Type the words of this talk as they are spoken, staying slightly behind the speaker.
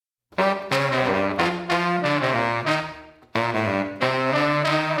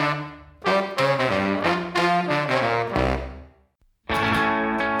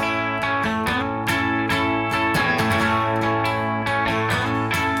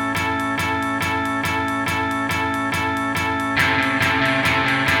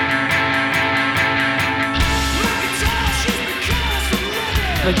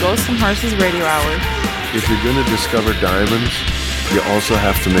The Ghosts and Horses Radio Hour. If you're going to discover diamonds, you also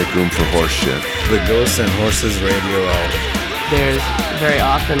have to make room for horse shit. The Ghosts and Horses Radio Hour. There's very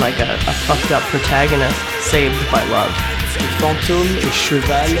often like a fucked up protagonist saved by love. Fantôme et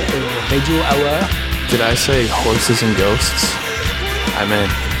Cheval Radio Hour. Did I say horses and ghosts? I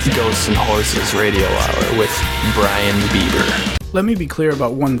meant Ghosts and Horses Radio Hour with Brian Bieber. Let me be clear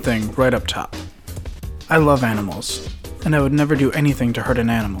about one thing right up top. I love animals, and I would never do anything to hurt an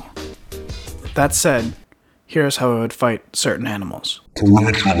animal. That said, here's how I would fight certain animals.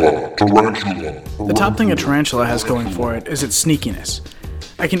 Tarantula. The top thing a tarantula has going for it is its sneakiness.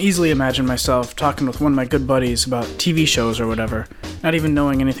 I can easily imagine myself talking with one of my good buddies about TV shows or whatever, not even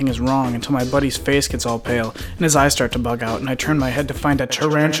knowing anything is wrong until my buddy's face gets all pale and his eyes start to bug out and I turn my head to find a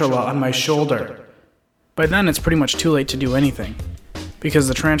tarantula on my shoulder. By then it's pretty much too late to do anything, because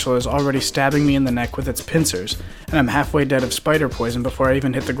the tarantula is already stabbing me in the neck with its pincers, and I'm halfway dead of spider poison before I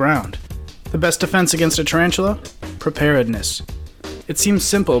even hit the ground. The best defense against a tarantula? Preparedness. It seems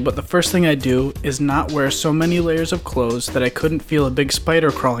simple, but the first thing I do is not wear so many layers of clothes that I couldn't feel a big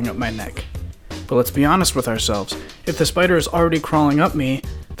spider crawling up my neck. But let's be honest with ourselves. If the spider is already crawling up me,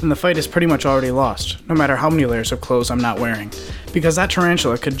 then the fight is pretty much already lost, no matter how many layers of clothes I'm not wearing. Because that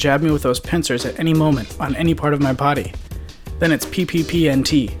tarantula could jab me with those pincers at any moment, on any part of my body. Then it's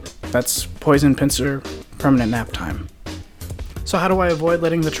PPPNT. That's poison pincer, permanent nap time. So how do I avoid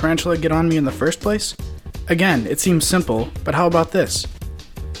letting the tarantula get on me in the first place? Again, it seems simple, but how about this?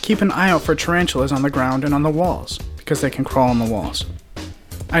 Keep an eye out for tarantulas on the ground and on the walls, because they can crawl on the walls.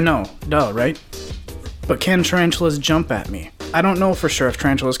 I know, duh, right? But can tarantulas jump at me? I don't know for sure if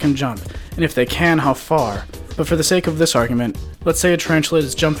tarantulas can jump, and if they can, how far. But for the sake of this argument, let's say a tarantula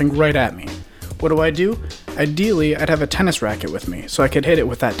is jumping right at me. What do? Ideally, I'd have a tennis racket with me, so I could hit it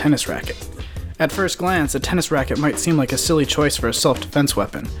with that tennis racket. At first glance, a tennis racket might seem like a silly choice for a self-defense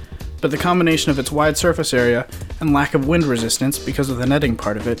weapon, but the combination of its wide surface area and lack of wind resistance because of the netting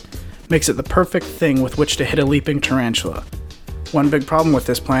part of it makes it the perfect thing with which to hit a leaping tarantula. One big problem with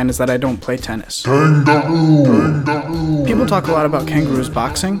this plan is that I don't play tennis. Kangaroo. People talk a lot about kangaroos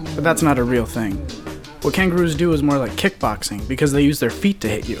boxing, but that's not a real thing. What kangaroos do is more like kickboxing because they use their feet to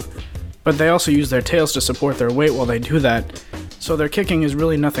hit you, but they also use their tails to support their weight while they do that, so their kicking is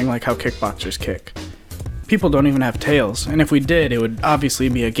really nothing like how kickboxers kick. People don't even have tails, and if we did, it would obviously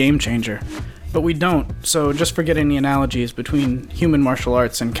be a game changer. But we don't, so just forget any analogies between human martial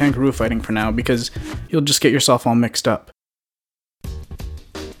arts and kangaroo fighting for now, because you'll just get yourself all mixed up.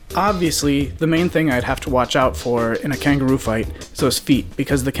 Obviously, the main thing I'd have to watch out for in a kangaroo fight is those feet,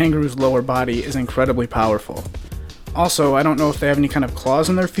 because the kangaroo's lower body is incredibly powerful. Also, I don't know if they have any kind of claws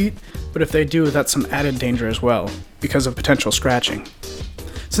in their feet, but if they do, that's some added danger as well, because of potential scratching.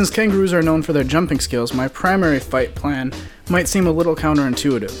 Since kangaroos are known for their jumping skills, my primary fight plan might seem a little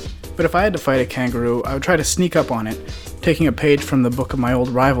counterintuitive, but if I had to fight a kangaroo, I would try to sneak up on it, taking a page from the book of my old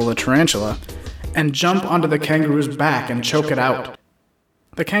rival, the tarantula, and jump onto the kangaroo's back and choke it out.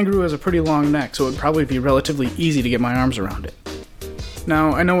 The kangaroo has a pretty long neck, so it would probably be relatively easy to get my arms around it.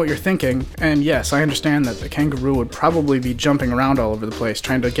 Now, I know what you're thinking, and yes, I understand that the kangaroo would probably be jumping around all over the place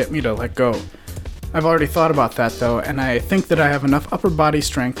trying to get me to let go. I've already thought about that though, and I think that I have enough upper body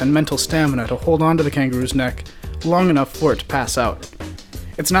strength and mental stamina to hold on to the kangaroo's neck long enough for it to pass out.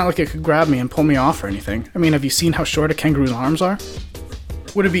 It's not like it could grab me and pull me off or anything. I mean, have you seen how short a kangaroo's arms are?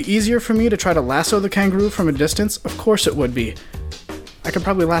 Would it be easier for me to try to lasso the kangaroo from a distance? Of course it would be. I could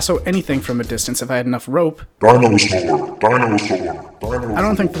probably lasso anything from a distance if I had enough rope. Dinosaur. I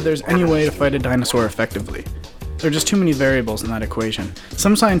don't think that there's any way to fight a dinosaur effectively. There are just too many variables in that equation.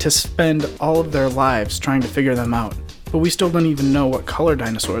 Some scientists spend all of their lives trying to figure them out, but we still don't even know what color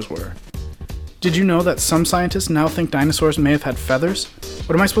dinosaurs were. Did you know that some scientists now think dinosaurs may have had feathers?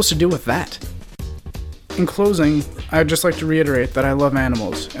 What am I supposed to do with that? In closing, I'd just like to reiterate that I love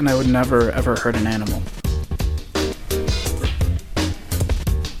animals, and I would never ever hurt an animal.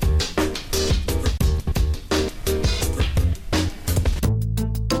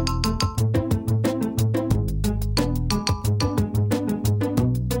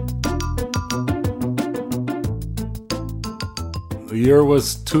 The year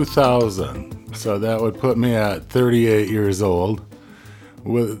was 2000, so that would put me at 38 years old.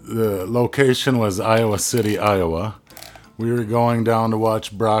 The location was Iowa City, Iowa. We were going down to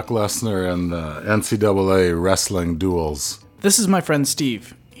watch Brock Lesnar and the NCAA wrestling duels. This is my friend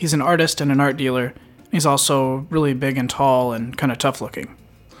Steve. He's an artist and an art dealer. He's also really big and tall and kind of tough looking.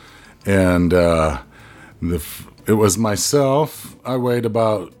 And it was myself. I weighed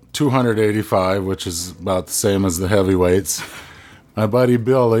about 285, which is about the same as the heavyweights. My buddy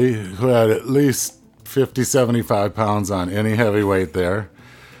Billy, who had at least 50, 75 pounds on any heavyweight there.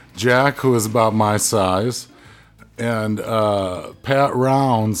 Jack, who was about my size, and Pat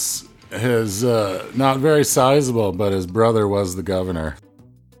Rounds, his not very sizable, but his brother was the governor.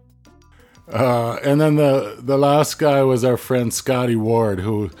 And then the last guy was our friend Scotty Ward,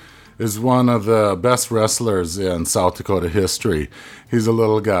 who is one of the best wrestlers in South Dakota history. He's a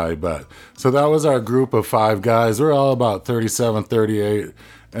little guy, so that was our group of 5 guys. We're all about 37, 38,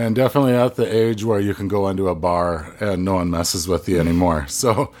 and definitely at the age where you can go into a bar and no one messes with you anymore.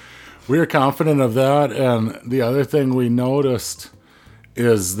 So we were confident of that. And the other thing we noticed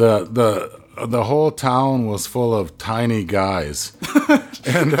is that the whole town was full of tiny guys.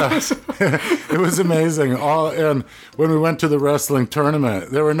 And it was amazing. And when we went to the wrestling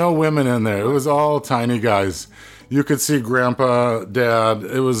tournament, there were no women in there. It was all tiny guys. You could see Grandpa, Dad.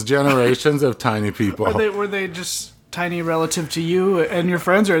 It was generations of tiny people. Were they just tiny relative to you and your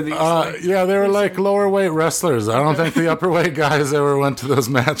friends, or these? Yeah, they were like lower weight wrestlers. I don't think the upper weight guys ever went to those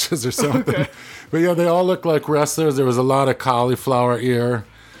matches or something. Okay. But yeah, they all looked like wrestlers. There was a lot of cauliflower ear.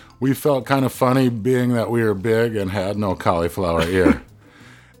 We felt kind of funny being that we were big and had no cauliflower ear.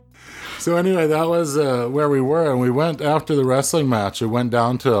 So anyway, that was where we were, and we went after the wrestling match. We went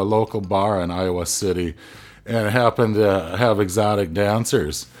down to a local bar in Iowa City, and it happened to have exotic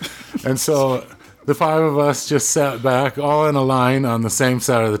dancers. And so the 5 of us just sat back, all in a line on the same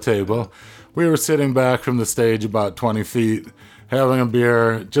side of the table. We were sitting back from the stage about 20 feet, having a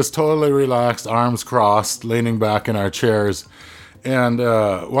beer, just totally relaxed, arms crossed, leaning back in our chairs. And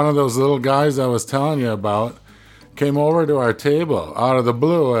one of those little guys I was telling you about came over to our table out of the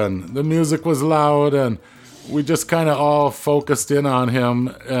blue, and the music was loud, and we just kind of all focused in on him,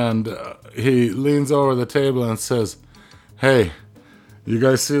 and he leans over the table and says, "Hey, you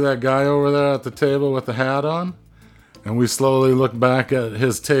guys see that guy over there at the table with the hat on?" And we slowly look back at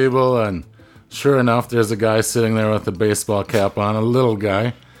his table, and sure enough, there's a guy sitting there with a baseball cap on, a little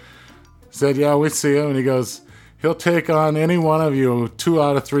guy. Said, "Yeah, we see him." And he goes, "He'll take on any one of you 2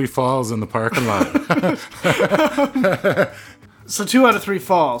 out of 3 falls in the parking lot." So 2 out of 3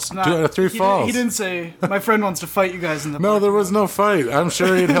 falls. 2 out of 3 falls. He didn't say, "My friend wants to fight you guys in the No, there was no fight. I'm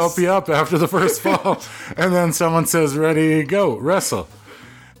sure he'd help you up after the first fall. And then someone says, "Ready, go, wrestle."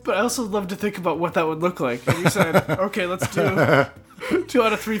 But I also love to think about what that would look like. If you said, "Okay, let's do 2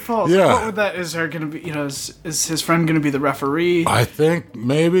 out of 3 falls." Yeah. What would that, is there going to be, is his friend going to be the referee? I think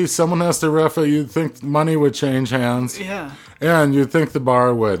maybe someone has to referee. You'd think money would change hands. Yeah. And you'd think the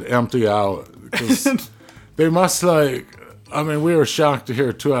bar would empty out. 'Cause they must we were shocked to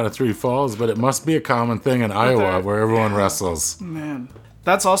hear 2 out of 3 falls, but it must be a common thing in Iowa where everyone wrestles. Man.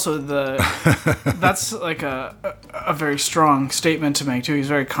 That's also that's like a very strong statement to make too. He's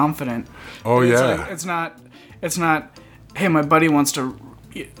very confident. Oh, yeah. Like, it's not, "Hey, my buddy wants to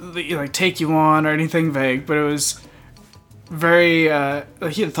take you on," or anything vague, but it was very,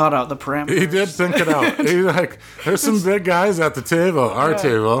 he had thought out the parameters. He did think it out. There's some big guys at the table, our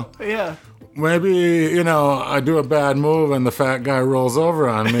table. Yeah. Maybe, I do a bad move and the fat guy rolls over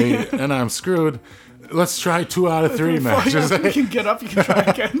on me and I'm screwed. Let's try 2 out of 3 matches. Yeah, you can get up, you can try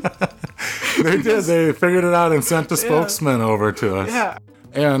again. They did. They figured it out and sent the spokesman over to us. Yeah.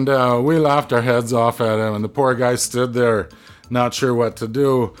 And we laughed our heads off at him, and the poor guy stood there not sure what to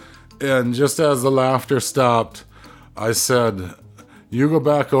do. And just as the laughter stopped, I said, "You go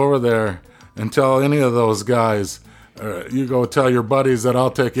back over there and tell any of those guys, you go tell your buddies that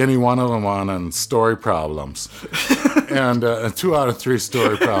I'll take any one of them on and story problems." And 2 out of 3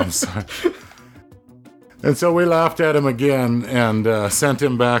 story problems. And so we laughed at him again and sent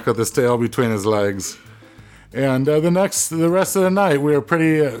him back with his tail between his legs. And the rest of the night,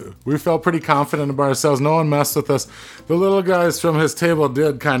 we felt pretty confident about ourselves. No one messed with us. The little guys from his table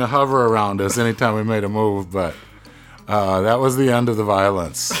did kind of hover around us anytime we made a move, but that was the end of the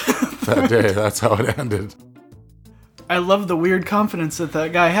violence that day. That's how it ended. I love the weird confidence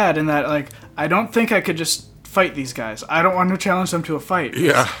that guy had in that, I don't think I could just fight these guys. I don't want to challenge them to a fight.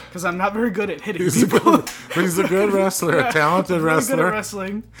 Yeah. Because I'm not very good at hitting people. He's a good wrestler, a talented wrestler. Good at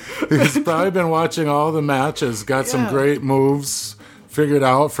wrestling. He's probably been watching all the matches, got some great moves figured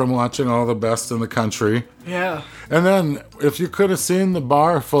out from watching all the best in the country. Yeah. And then, if you could have seen the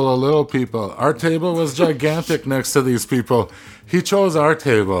bar full of little people, our table was gigantic next to these people. He chose our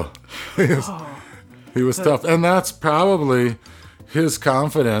table. He was tough. And that's probably his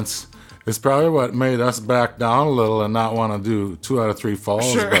confidence. It's probably what made us back down a little and not want to do 2 out of 3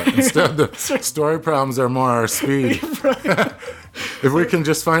 falls. Sure. But instead, the story problems are more our speed. If we can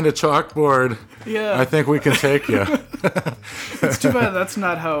just find a chalkboard, I think we can take you. It's too bad that's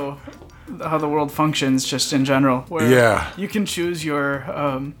not how the world functions, just in general. Where you can choose your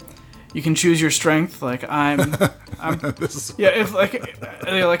You can choose your strength. Like I'm if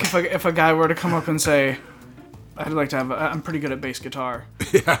a guy were to come up and say, I'd like to have. I'm pretty good at bass guitar.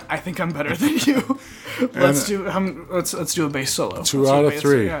 Yeah. I think I'm better than you. Let's do a bass solo. 2 out of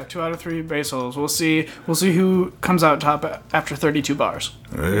 3. Yeah, 2 out of 3 bass solos. We'll see who comes out top after 32 bars.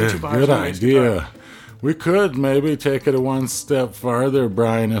 32 bars Good on bass idea. guitar. We could maybe take it a one step farther,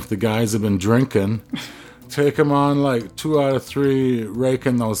 Brian, if the guys have been drinking. Take them on like 2 out of 3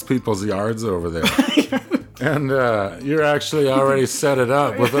 raking those people's yards over there. And you're actually already set it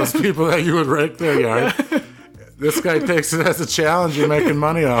up with those people that you would rake their yard. This guy takes it as a challenge. You're making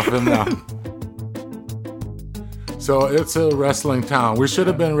money off him now. So it's a wrestling town. We should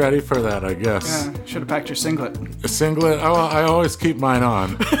have been ready for that, I guess. Yeah, should have packed your singlet. A singlet? Oh, I always keep mine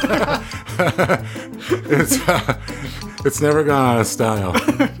on. It's never gone out of style.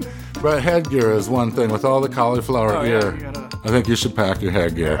 But headgear is one thing. With all the cauliflower gear, I think you should pack your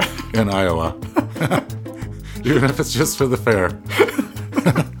headgear in Iowa. Even if it's just for the fair.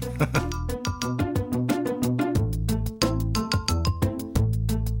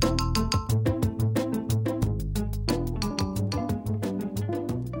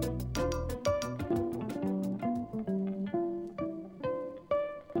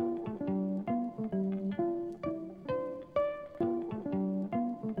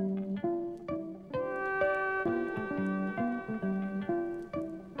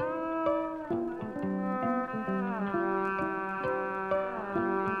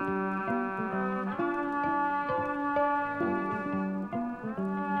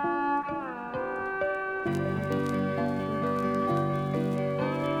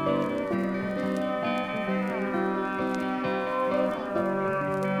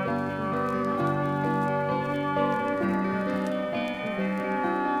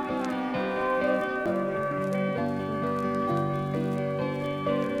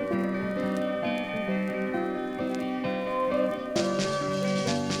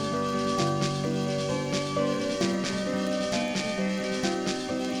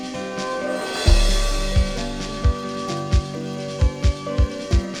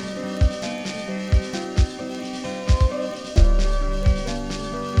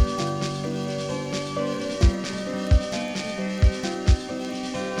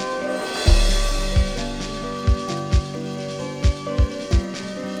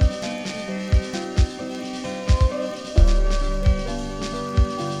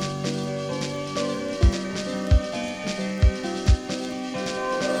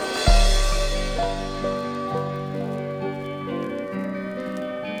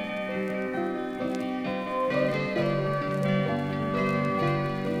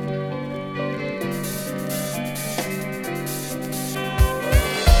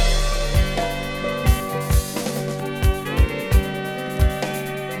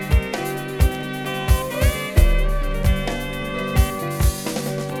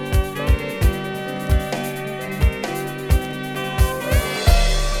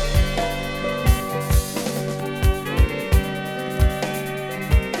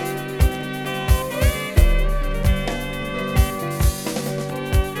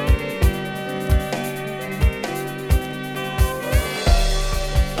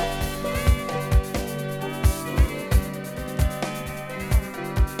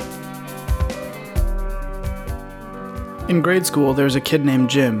 In grade school, there was a kid named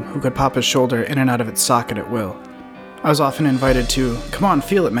Jim who could pop his shoulder in and out of its socket at will. I was often invited to, "Come on,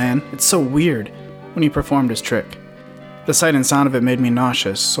 feel it, man, it's so weird," when he performed his trick. The sight and sound of it made me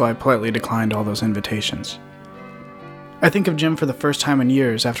nauseous, so I politely declined all those invitations. I think of Jim for the first time in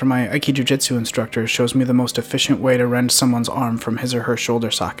years after my Aikido-Jitsu instructor shows me the most efficient way to rend someone's arm from his or her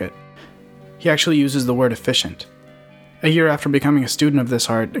shoulder socket. He actually uses the word efficient. A year after becoming a student of this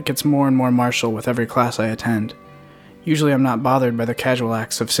art, it gets more and more martial with every class I attend. Usually I'm not bothered by the casual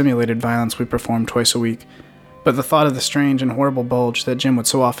acts of simulated violence we perform twice a week, but the thought of the strange and horrible bulge that Jim would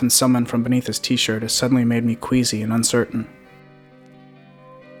so often summon from beneath his t-shirt has suddenly made me queasy and uncertain.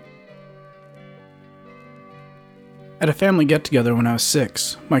 At a family get-together when I was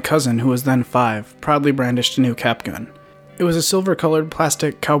 6, my cousin, who was then 5, proudly brandished a new cap gun. It was a silver-colored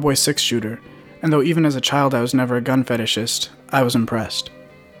plastic cowboy 6-shooter, and though even as a child I was never a gun fetishist, I was impressed.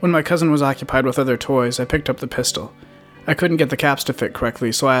 When my cousin was occupied with other toys, I picked up the pistol. I couldn't get the caps to fit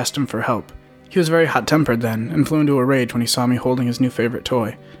correctly, so I asked him for help. He was very hot-tempered then, and flew into a rage when he saw me holding his new favorite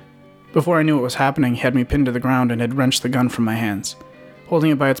toy. Before I knew what was happening, he had me pinned to the ground and had wrenched the gun from my hands.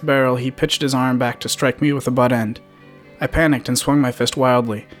 Holding it by its barrel, he pitched his arm back to strike me with the butt end. I panicked and swung my fist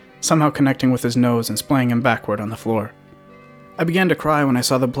wildly, somehow connecting with his nose and splaying him backward on the floor. I began to cry when I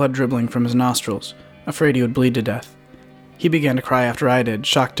saw the blood dribbling from his nostrils, afraid he would bleed to death. He began to cry after I did,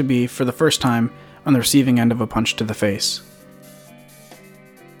 shocked to be, for the first time, on the receiving end of a punch to the face.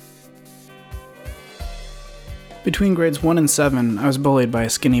 Between grades 1 and 7, I was bullied by a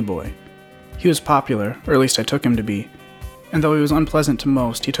skinny boy. He was popular, or at least I took him to be, and though he was unpleasant to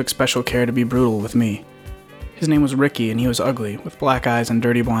most, he took special care to be brutal with me. His name was Ricky, and he was ugly, with black eyes and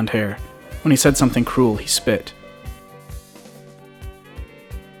dirty blonde hair. When he said something cruel, he spit.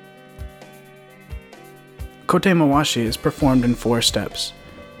 Kote Mawashi is performed in 4 steps.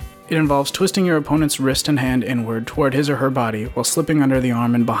 It involves twisting your opponent's wrist and hand inward toward his or her body while slipping under the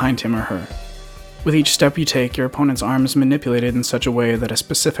arm and behind him or her. With each step you take, your opponent's arm is manipulated in such a way that a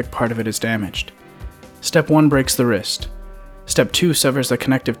specific part of it is damaged. Step 1 breaks the wrist. Step 2 severs the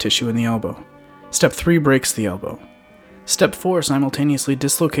connective tissue in the elbow. Step 3 breaks the elbow. Step 4 simultaneously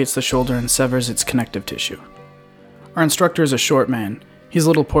dislocates the shoulder and severs its connective tissue. Our instructor is a short man. He's a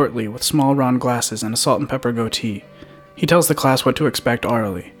little portly, with small round glasses and a salt and pepper goatee. He tells the class what to expect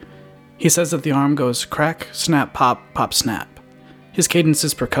orally. He says that the arm goes crack, snap, pop, pop, snap. His cadence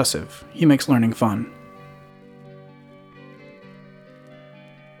is percussive. He makes learning fun.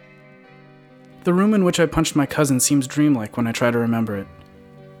 The room in which I punched my cousin seems dreamlike when I try to remember it.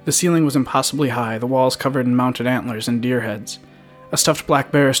 The ceiling was impossibly high, the walls covered in mounted antlers and deer heads. A stuffed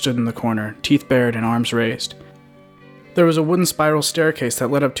black bear stood in the corner, teeth bared and arms raised. There was a wooden spiral staircase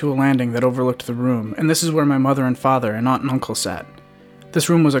that led up to a landing that overlooked the room, and this is where my mother and father and aunt and uncle sat. This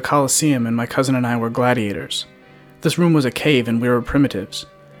room was a coliseum, and my cousin and I were gladiators. This room was a cave, and we were primitives.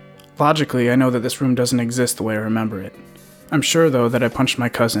 Logically, I know that this room doesn't exist the way I remember it. I'm sure, though, that I punched my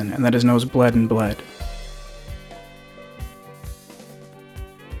cousin, and that his nose bled and bled.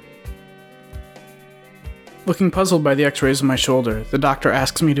 Looking puzzled by the x-rays of my shoulder, the doctor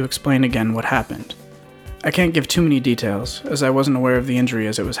asks me to explain again what happened. I can't give too many details, as I wasn't aware of the injury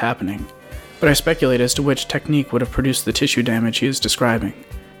as it was happening, but I speculate as to which technique would have produced the tissue damage he is describing.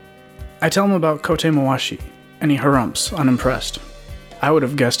 I tell him about Kote Mawashi, and he harumps, unimpressed. I would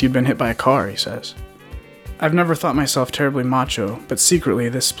have guessed you'd been hit by a car, he says. I've never thought myself terribly macho, but secretly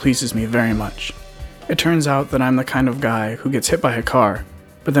this pleases me very much. It turns out that I'm the kind of guy who gets hit by a car,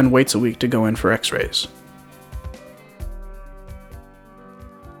 but then waits a week to go in for x-rays.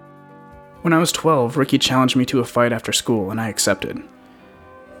 When I was 12, Ricky challenged me to a fight after school, and I accepted.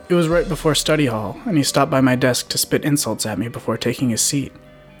 It was right before study hall, and he stopped by my desk to spit insults at me before taking his seat.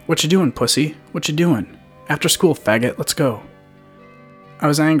 "What you doing, pussy? What you doing? After school, faggot, let's go." I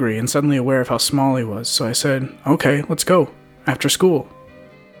was angry and suddenly aware of how small he was, so I said, "Okay, let's go. After school."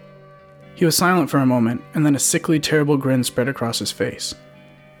 He was silent for a moment, and then a sickly, terrible grin spread across his face.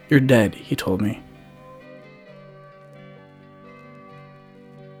 "You're dead," he told me.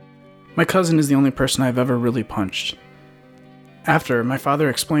 My cousin is the only person I've ever really punched. After, my father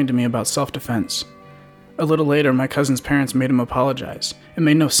explained to me about self-defense. A little later, my cousin's parents made him apologize. It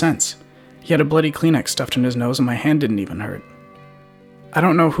made no sense. He had a bloody Kleenex stuffed in his nose and my hand didn't even hurt. I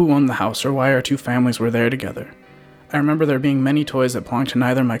don't know who owned the house or why our two families were there together. I remember there being many toys that belonged to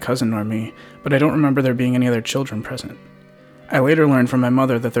neither my cousin nor me, but I don't remember there being any other children present. I later learned from my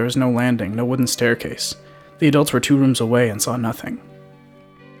mother that there was no landing, no wooden staircase. The adults were 2 rooms away and saw nothing.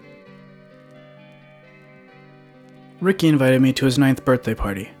 Ricky invited me to his 9th birthday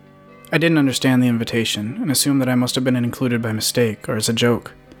party. I didn't understand the invitation and assumed that I must have been included by mistake or as a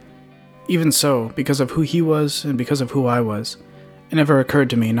joke. Even so, because of who he was and because of who I was, it never occurred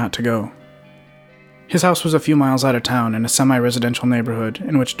to me not to go. His house was a few miles out of town in a semi-residential neighborhood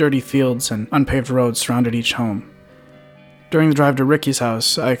in which dirty fields and unpaved roads surrounded each home. During the drive to Ricky's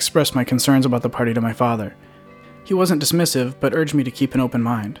house, I expressed my concerns about the party to my father. He wasn't dismissive, but urged me to keep an open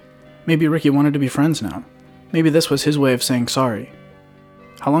mind. Maybe Ricky wanted to be friends now. Maybe this was his way of saying sorry.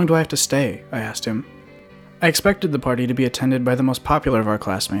 "How long do I have to stay?" I asked him. I expected the party to be attended by the most popular of our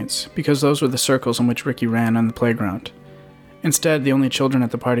classmates, because those were the circles in which Ricky ran on the playground. Instead, the only children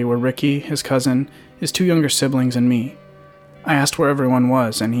at the party were Ricky, his cousin, his 2 younger siblings, and me. I asked where everyone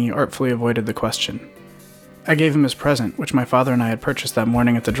was, and he artfully avoided the question. I gave him his present, which my father and I had purchased that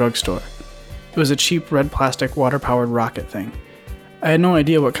morning at the drugstore. It was a cheap red plastic water-powered rocket thing. I had no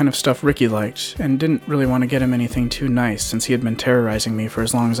idea what kind of stuff Ricky liked, and didn't really want to get him anything too nice since he had been terrorizing me for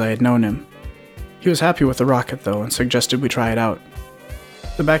as long as I had known him. He was happy with the rocket though, and suggested we try it out.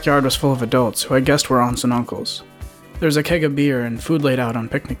 The backyard was full of adults, who I guessed were aunts and uncles. There was a keg of beer and food laid out on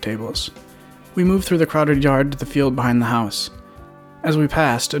picnic tables. We moved through the crowded yard to the field behind the house. As we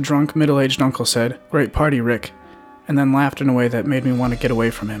passed, a drunk, middle-aged uncle said, "Great party, Rick," and then laughed in a way that made me want to get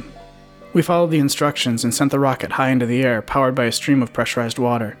away from him. We followed the instructions and sent the rocket high into the air, powered by a stream of pressurized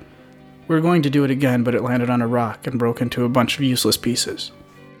water. We were going to do it again, but it landed on a rock and broke into a bunch of useless pieces.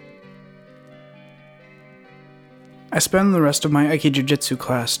 I spend the rest of my Aiki Jiu-Jitsu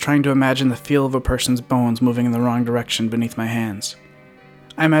class trying to imagine the feel of a person's bones moving in the wrong direction beneath my hands.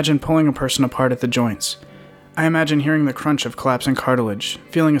 I imagine pulling a person apart at the joints. I imagine hearing the crunch of collapsing cartilage,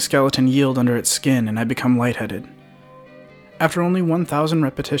 feeling a skeleton yield under its skin, and I become lightheaded. After only 1,000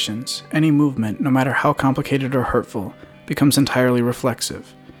 repetitions, any movement, no matter how complicated or hurtful, becomes entirely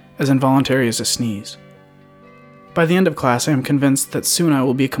reflexive, as involuntary as a sneeze. By the end of class, I am convinced that soon I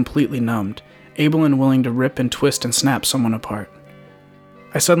will be completely numbed, able and willing to rip and twist and snap someone apart.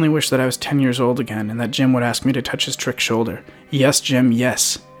 I suddenly wish that I was 10 years old again and that Jim would ask me to touch his trick shoulder. Yes, Jim,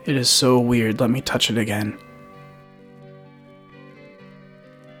 yes. It is so weird, let me touch it again.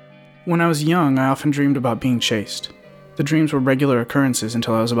 When I was young, I often dreamed about being chased. The dreams were regular occurrences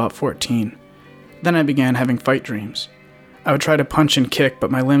until I was about 14. Then I began having fight dreams. I would try to punch and kick,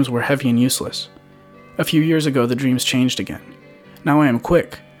 but my limbs were heavy and useless. A few years ago, the dreams changed again. Now I am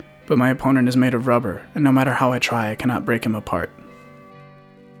quick, but my opponent is made of rubber, and no matter how I try, I cannot break him apart.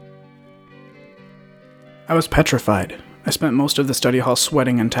 I was petrified. I spent most of the study hall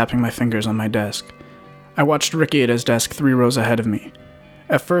sweating and tapping my fingers on my desk. I watched Ricky at his desk 3 rows ahead of me.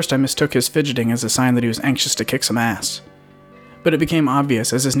 At first, I mistook his fidgeting as a sign that he was anxious to kick some ass. But it became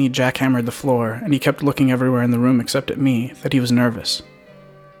obvious as his knee jackhammered the floor, and he kept looking everywhere in the room except at me, that he was nervous.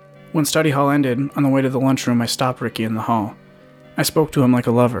 When study hall ended, on the way to the lunchroom, I stopped Ricky in the hall. I spoke to him like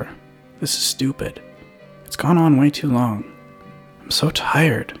a lover. This is stupid. It's gone on way too long. I'm so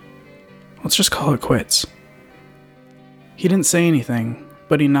tired. Let's just call it quits. He didn't say anything,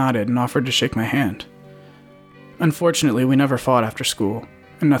 but he nodded and offered to shake my hand. Unfortunately, we never fought after school,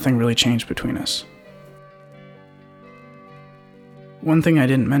 and nothing really changed between us. One thing I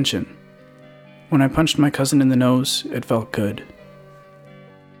didn't mention. When I punched my cousin in the nose, it felt good.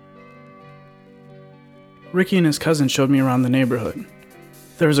 Ricky and his cousin showed me around the neighborhood.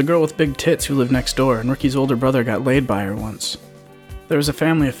 There was a girl with big tits who lived next door, and Ricky's older brother got laid by her once. There was a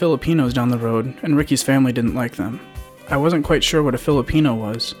family of Filipinos down the road, and Ricky's family didn't like them. I wasn't quite sure what a Filipino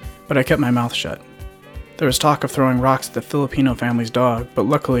was, but I kept my mouth shut. There was talk of throwing rocks at the Filipino family's dog, but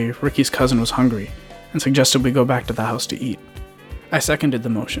luckily, Ricky's cousin was hungry, and suggested we go back to the house to eat. I seconded the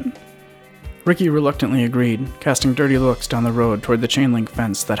motion. Ricky reluctantly agreed, casting dirty looks down the road toward the chain-link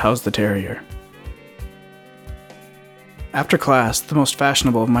fence that housed the terrier. After class, the most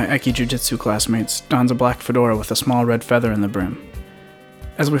fashionable of my Aiki Jiu-Jitsu classmates dons a black fedora with a small red feather in the brim.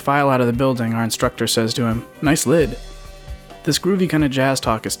 As we file out of the building, our instructor says to him, "Nice lid." This groovy kind of jazz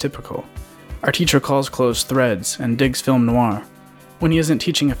talk is typical. Our teacher calls clothes threads and digs film noir. When he isn't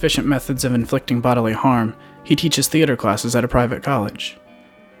teaching efficient methods of inflicting bodily harm, he teaches theater classes at a private college.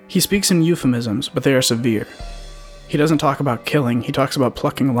 He speaks in euphemisms, but they are severe. He doesn't talk about killing, he talks about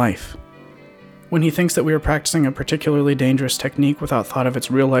plucking life. When he thinks that we are practicing a particularly dangerous technique without thought of its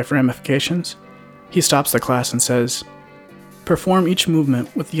real-life ramifications, he stops the class and says, "Perform each movement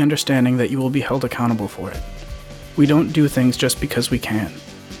with the understanding that you will be held accountable for it. We don't do things just because we can.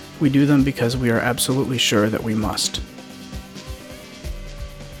 We do them because we are absolutely sure that we must."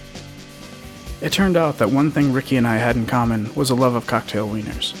 It turned out that one thing Ricky and I had in common was a love of cocktail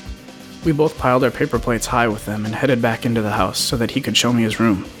wieners. We both piled our paper plates high with them and headed back into the house so that he could show me his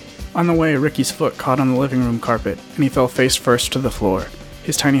room. On the way, Ricky's foot caught on the living room carpet, and he fell face first to the floor,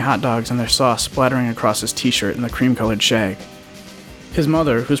 his tiny hot dogs and their sauce splattering across his t-shirt in the cream-colored shag. His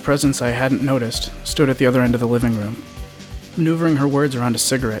mother, whose presence I hadn't noticed, stood at the other end of the living room. Maneuvering her words around a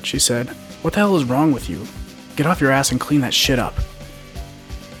cigarette, she said, "What the hell is wrong with you? Get off your ass and clean that shit up."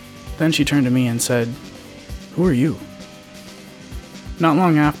 Then she turned to me and said, "Who are you?" Not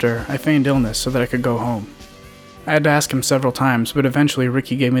long after, I feigned illness so that I could go home. I had to ask him several times, but eventually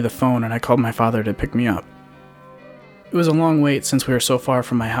Ricky gave me the phone and I called my father to pick me up. It was a long wait since we were so far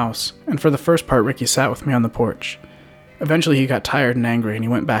from my house, and for the first part Ricky sat with me on the porch. Eventually he got tired and angry and he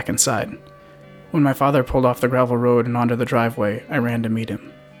went back inside. When my father pulled off the gravel road and onto the driveway, I ran to meet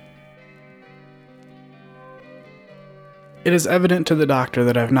him. It is evident to the doctor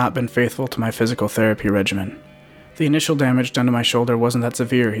that I have not been faithful to my physical therapy regimen. The initial damage done to my shoulder wasn't that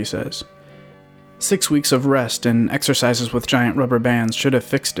severe, he says. 6 weeks of rest and exercises with giant rubber bands should have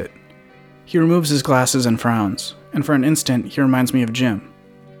fixed it. He removes his glasses and frowns, and for an instant he reminds me of Jim.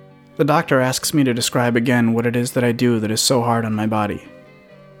 The doctor asks me to describe again what it is that I do that is so hard on my body.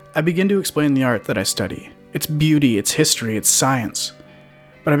 I begin to explain the art that I study, its beauty, its history, its science,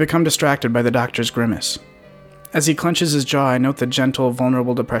 but I become distracted by the doctor's grimace. As he clenches his jaw, I note the gentle,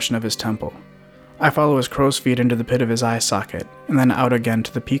 vulnerable depression of his temple. I follow his crow's feet into the pit of his eye socket, and then out again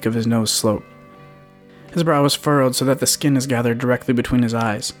to the peak of his nose slope. His brow is furrowed so that the skin is gathered directly between his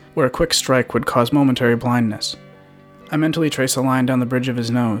eyes, where a quick strike would cause momentary blindness. I mentally trace a line down the bridge of his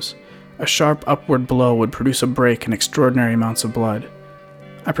nose, a sharp upward blow would produce a break in extraordinary amounts of blood.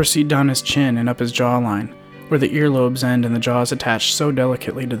 I proceed down his chin and up his jawline, where the earlobes end and the jaws attach so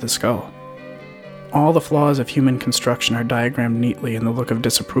delicately to the skull. All the flaws of human construction are diagrammed neatly in the look of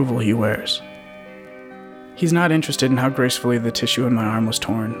disapproval he wears. He's not interested in how gracefully the tissue in my arm was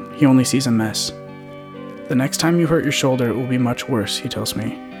torn. He only sees a mess. The next time you hurt your shoulder, it will be much worse, he tells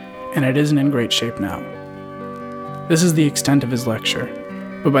me, and it isn't in great shape now. This is the extent of his lecture,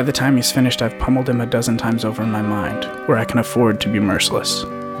 but by the time he's finished, I've pummeled him a dozen times over in my mind, where I can afford to be merciless.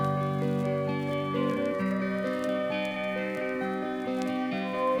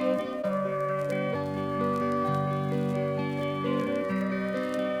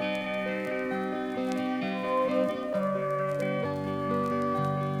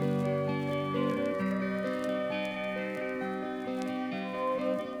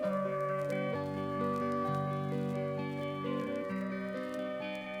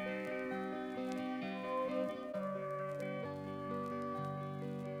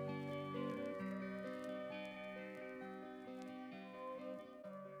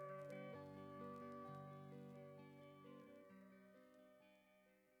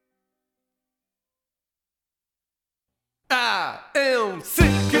 I am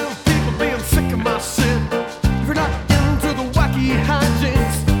sick of people being sick of my shit. If you're not into the wacky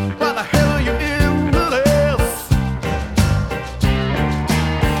hijinks, why the hell are you into this?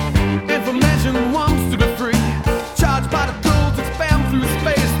 Information wants to be free, charged by the tools that spam through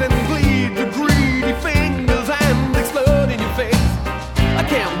space, then bleed to greedy fingers and explode in your face. I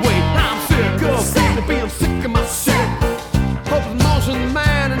can't wait, I'm sick of people being sick of my shit. Hope is motion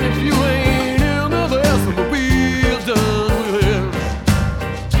man, and if you ain't into this, then we're done.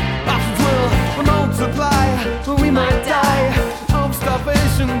 We might die of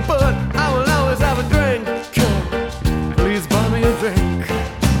starvation, but I will always have a drink. Please buy me a drink.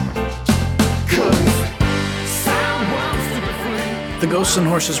 'Cause sound wants to be free. The Ghosts and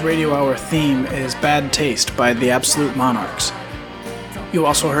Horses Radio Hour theme is Bad Taste by the Absolute Monarchs. You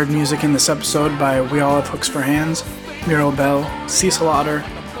also heard music in this episode by We All Have Hooks for Hands, Miro Bell, Cecil Otter,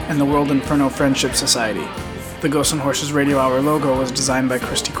 and the World Inferno Friendship Society. The Ghosts and Horses Radio Hour logo was designed by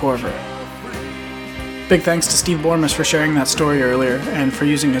Christy Corver. Big thanks to Steve Bormes for sharing that story earlier, and for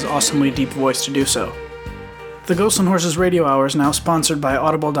using his awesomely deep voice to do so. The Ghosts and Horses Radio Hour is now sponsored by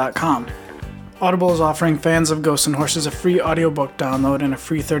Audible.com. Audible is offering fans of Ghosts and Horses a free audiobook download and a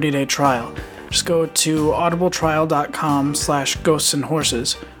free 30-day trial. Just go to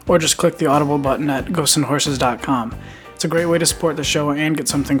audibletrial.com/ghostsandhorses, or just click the Audible button at ghostsandhorses.com. It's a great way to support the show and get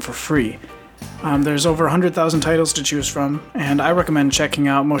something for free. There's over 100,000 titles to choose from, and I recommend checking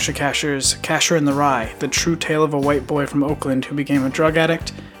out Moshe Kasher's Kasher in the Rye, the true tale of a white boy from Oakland who became a drug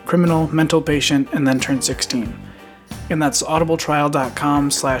addict, criminal, mental patient, and then turned 16. And that's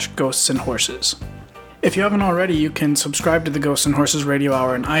audibletrial.com/ghostsandhorses. If you haven't already, you can subscribe to the Ghosts and Horses Radio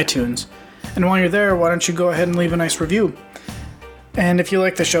Hour in iTunes. And while you're there, why don't you go ahead and leave a nice review? And if you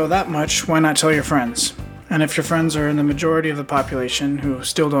like the show that much, why not tell your friends? And if your friends are in the majority of the population who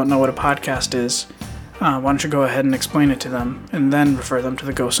still don't know what a podcast is, why don't you go ahead and explain it to them, and then refer them to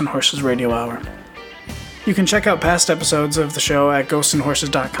the Ghosts and Horses Radio Hour. You can check out past episodes of the show at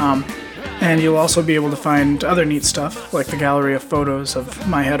ghostsandhorses.com, and you'll also be able to find other neat stuff, like the gallery of photos of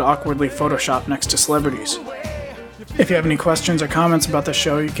my head awkwardly photoshopped next to celebrities. If you have any questions or comments about the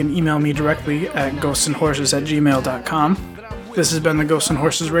show, you can email me directly at ghostsandhorses@gmail.com. This has been the Ghosts and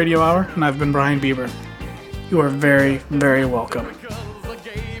Horses Radio Hour, and I've been Brian Bieber. You are very, very welcome.